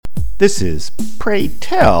This is Pray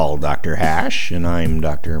Tell Dr. Hash, and I'm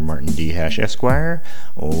Dr. Martin D. Hash, Esquire,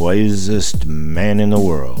 wisest man in the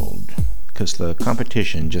world. 'Cause the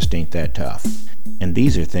competition just ain't that tough. And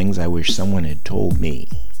these are things I wish someone had told me.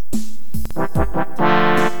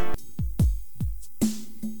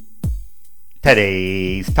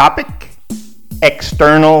 Today's topic,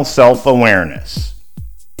 external self-awareness.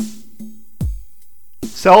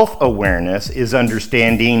 Self-awareness is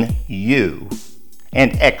understanding you,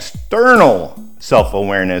 and external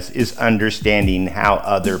self-awareness is understanding how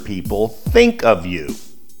other people think of you.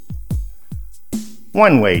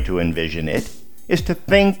 One way to envision it is to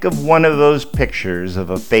think of one of those pictures of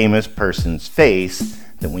a famous person's face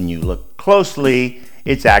that when you look closely,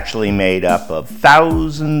 it's actually made up of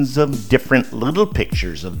thousands of different little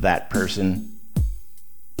pictures of that person.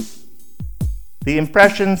 The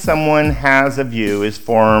impression someone has of you is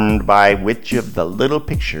formed by which of the little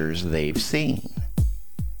pictures they've seen.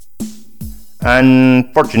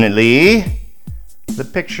 Unfortunately, the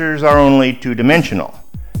pictures are only two-dimensional,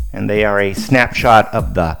 and they are a snapshot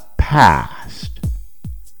of the past.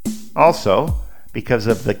 Also, because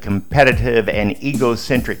of the competitive and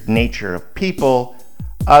egocentric nature of people,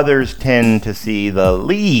 others tend to see the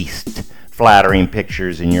least flattering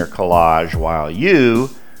pictures in your collage, while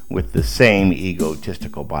you, with the same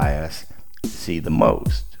egotistical bias, see the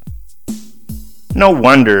most. No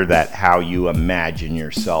wonder that how you imagine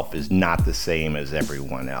yourself is not the same as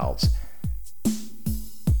everyone else.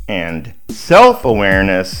 And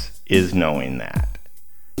self-awareness is knowing that.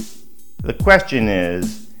 The question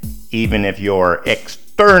is, even if you're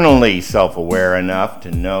externally self-aware enough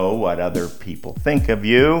to know what other people think of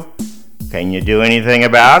you, can you do anything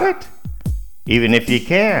about it? Even if you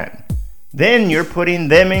can, then you're putting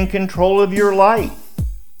them in control of your life.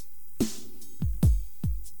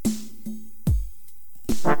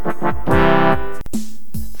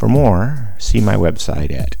 For more, see my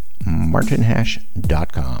website at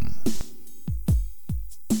martinhash.com.